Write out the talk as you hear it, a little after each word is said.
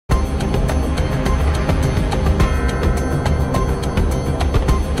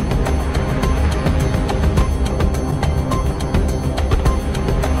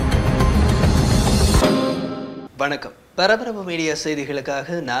வணக்கம். பரபரப்பு மீடியா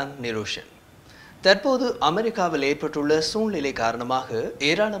செய்திகளுக்காக நான் நிரோஷன். தற்போது அமெரிக்காவில் ஏற்பட்டுள்ள சூழ்நிலை காரணமாக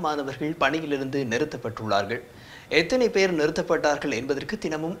ஏராளமானவர்கள் பணியிலிருந்து நிறுத்தப்பட்டுள்ளார்கள். எத்தனை பேர் நிறுத்தப்பட்டார்கள் என்பதற்கு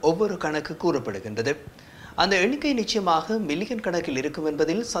தினமும் ஒவ்வொரு கணக்கு கூறப்படுகின்றது. அந்த எண்ணிக்கை நிச்சயமாக மில்லியன் கணக்கில் இருக்கும்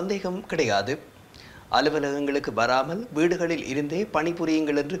என்பதில் சந்தேகம் கிடையாது. அலுவலகங்களுக்கு வராமல் வீடுகளில் இருந்தே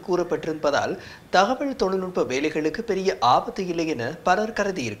பணிபுரியுங்கள் என்று கூறப்பட்டிருப்பதால் தகவல் தொழில்நுட்ப வேலைகளுக்கு பெரிய ஆபத்து இல்லை என பலர்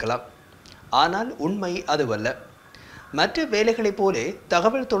கருதியிருக்கலாம். ஆனால் உண்மை அதுவல்ல. மற்ற வேலைகளைப் போலே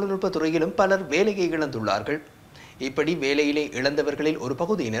தகவல் தொழில்நுட்ப துறையிலும் பலர் வேலையை இழந்துள்ளார்கள். இப்படி வேலையிலே இழந்தவர்களில் ஒரு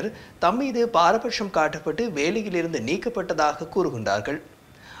பகுதியினர் தம்மீது பாரபட்சம் காட்டப்பட்டு வேலையிலிருந்து நீக்கப்பட்டதாக கூறுகின்றார்கள்.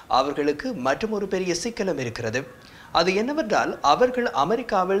 அவர்களுக்கு மற்றொரு பெரிய சிக்கலும் இருக்கிறது. அது என்னவென்றால் அவர்கள்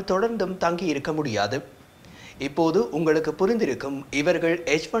அமெரிக்காவில் தொடர்ந்தும் தங்கி இருக்க முடியாது. இப்போது உங்களுக்கு புரிந்திருக்கும், இவர்கள்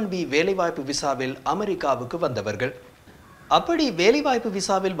H1B வேலைவாய்ப்பு விசாவில் அமெரிக்காவுக்கு வந்தவர்கள். அப்படி வேலைவாய்ப்பு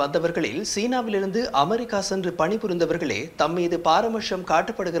விசாவில் வந்தவர்களில் சீனாவிலிருந்து அமெரிக்கா சென்று பணிபுரிந்தவர்களே தம்மீது பாரபட்சம்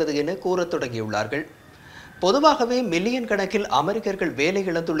காட்டப்படுகிறது என கூறத் தொடங்கியுள்ளார்கள். பொதுவாகவே மில்லியன் கணக்கில் அமெரிக்கர்கள் வேலை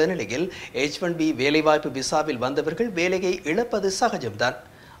இழந்துள்ள நிலையில் H1B வேலைவாய்ப்பு விசாவில் வந்தவர்கள் வேலையை இழப்பது சகஜம்தான்.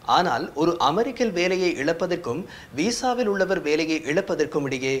 ஆனால் ஒரு அமெரிக்கல் வேலையை இழப்பதற்கும் விசாவில் உள்ளவர் வேலையை இழப்பதற்கும்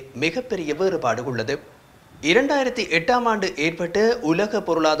இடையே மிகப்பெரிய வேறுபாடு உள்ளது. 2008ஆம் ஆண்டு ஏற்பட்ட உலக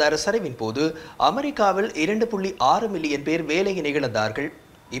பொருளாதார சரிவின் போது அமெரிக்காவில் 2.6 மில்லியன் பேர் வேலையினை இழந்தார்கள்.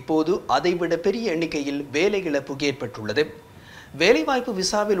 இப்போது அதைவிட பெரிய எண்ணிக்கையில் வேலை இழப்பு ஏற்பட்டுள்ளது. வேலைவாய்ப்பு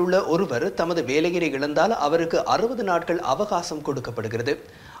விசாவில் உள்ள ஒருவர் தமது வேலையினை இழந்தால் அவருக்கு 60 நாட்கள் அவகாசம் கொடுக்கப்படுகிறது.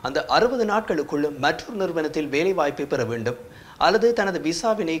 அந்த 60 நாட்களுக்குள் மற்றொரு நிறுவனத்தில் வேலைவாய்ப்பை பெற வேண்டும் அல்லது தனது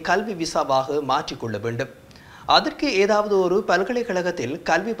விசாவினை கல்வி விசாவாக மாற்றிக்கொள்ள வேண்டும். அதற்கு ஏதாவது ஒரு பல்கலைக்கழகத்தில்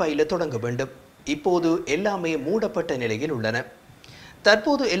கல்வி பயில தொடங்க வேண்டும். இப்போது எல்லாமே மூடப்பட்ட நிலையில் உள்ளன.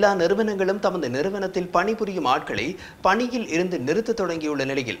 தற்போது எல்லா நிறுவனங்களும் தமது நிறுவனத்தில் பணிபுரியும் ஆட்களை பணியில் இருந்து நிறுத்த தொடங்கியுள்ள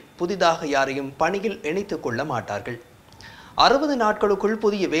நிலையில் புதிதாக யாரையும் பணியில் இணைத்துக் கொள்ள மாட்டார்கள். 60 நாட்களுக்குள்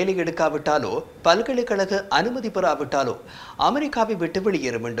புதிய வேலை எடுக்காவிட்டாலோ பல்கலைக்கழக அனுமதி பெறாவிட்டாலோ அமெரிக்காவை விட்டு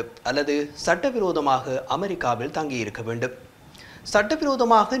வெளியேற வேண்டும் அல்லது சட்டவிரோதமாக அமெரிக்காவில் தங்கியிருக்க வேண்டும்.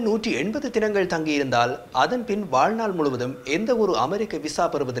 சட்டவிரோதமாக 180 தினங்கள் தங்கியிருந்தால் அதன் பின் வாழ்நாள் முழுவதும் எந்த ஒரு அமெரிக்க விசா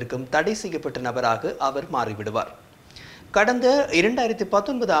பெறுவதற்கும் தடை செய்யப்பட்ட நபராக அவர் மாறிவிடுவார். கடந்த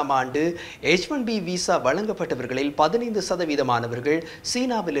 2019ஆம் ஆண்டு H1B விசா வழங்கப்பட்டவர்களில் 15%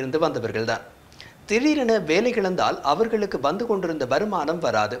 சீனாவிலிருந்து வந்தவர்கள்தான். திடீரென வேலை இழந்தால் அவர்களுக்கு வந்து கொண்டிருந்த வருமானம்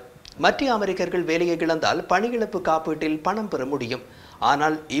வராது. மற்ற அமெரிக்கர்கள் வேலையை இழந்தால் பணியிழப்பு காப்பீட்டில் பணம் பெற முடியும்.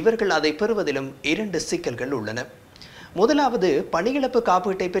 ஆனால் இவர்கள் அதை பெறுவதிலும் 2 சிக்கல்கள் உள்ளன. முதலாவது, பணியிழப்பு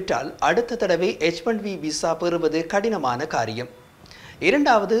காப்பீட்டை பெற்றால் அடுத்த தடவை H1B விசா பெறுவது கடினமான காரியம்.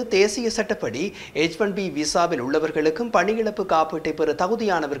 இரண்டாவது, தேசிய சட்டப்படி H1B விசாவில் உள்ளவர்களுக்கும் பணியிழப்பு காப்பீட்டை பெற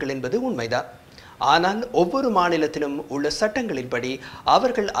தகுதியானவர்கள் என்பது உண்மைதான். ஆனால் ஒவ்வொரு மாநிலத்திலும் உள்ள சட்டங்களின்படி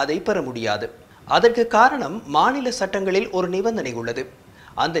அவர்கள் அதை பெற முடியாது. அதற்கு காரணம், மாநில சட்டங்களில் ஒரு நிபந்தனை உள்ளது.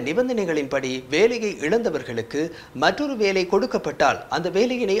 அந்த நிபந்தனைகளின்படி வேலையை இழந்தவர்களுக்கு மற்றொரு வேலை கொடுக்கப்பட்டால் அந்த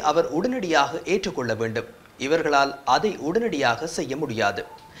வேலையினை அவர் உடனடியாக ஏற்றுக்கொள்ள வேண்டும். இவர்களால் அதை உடனடியாக செய்ய முடியாது.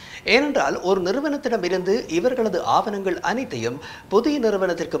 ஏனென்றால் ஒரு நிறுவனத்திடமிருந்து இவர்களது ஆவணங்கள் அனைத்தையும் புதிய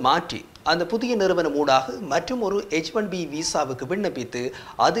நிறுவனத்திற்கு மாற்றி அந்த புதிய நிறுவனம் ஊடாக மற்றும் ஒரு H1B விசாவுக்கு விண்ணப்பித்து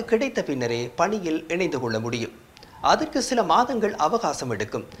அது கிடைத்த பின்னரே பணியில் இணைந்து கொள்ள முடியும். அதற்கு சில மாதங்கள் அவகாசம்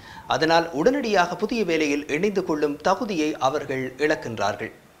எடுக்கும். அதனால் உடனடியாக புதிய வேலையில் இணைந்து கொள்ளும் தகுதியை அவர்கள்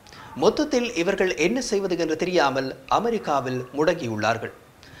இழக்கின்றார்கள். மொத்தத்தில் இவர்கள் என்ன செய்வது என்று தெரியாமல் அமெரிக்காவில் முடங்கியுள்ளார்கள்.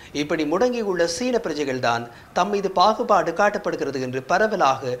 இப்படி முடங்கியுள்ள சீன பிரஜைகள்தான் தம்மீது பாகுபாடு காட்டப்படுகிறது என்று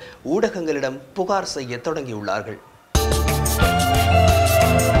பரவலாக ஊடகங்களிடம் புகார் செய்ய தொடங்கியுள்ளார்கள்.